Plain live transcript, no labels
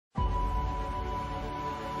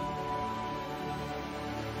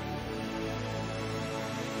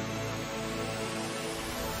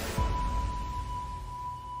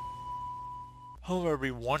Hello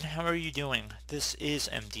everyone, how are you doing? This is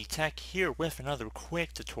MD Tech here with another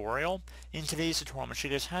quick tutorial. In today's tutorial, I'm going to show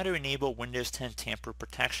you guys how to enable Windows 10 Tamper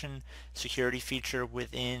Protection security feature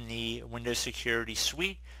within the Windows Security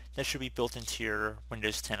Suite that should be built into your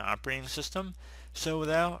Windows 10 operating system. So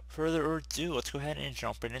without further ado, let's go ahead and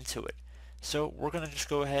jump right into it. So we're going to just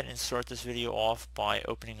go ahead and start this video off by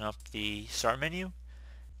opening up the Start menu.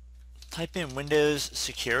 Type in Windows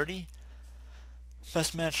Security.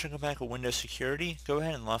 Best match to go back with Windows Security. Go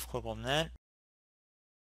ahead and left click on that.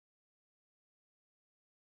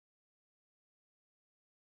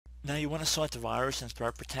 Now you want to select the virus and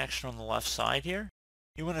threat protection on the left side here.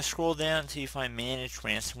 You want to scroll down until you find Manage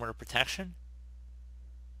Ransomware Protection.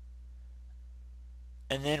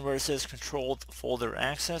 And then where it says Controlled Folder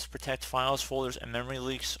Access, protect files, folders, and memory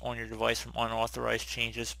leaks on your device from unauthorized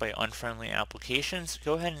changes by unfriendly applications.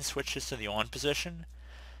 Go ahead and switch this to the on position.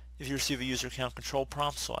 If you receive a user account control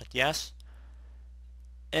prompt, select yes.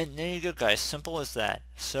 And there you go, guys. Simple as that.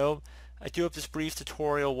 So I do hope this brief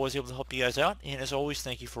tutorial was able to help you guys out. And as always,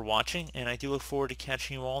 thank you for watching. And I do look forward to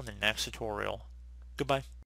catching you all in the next tutorial. Goodbye.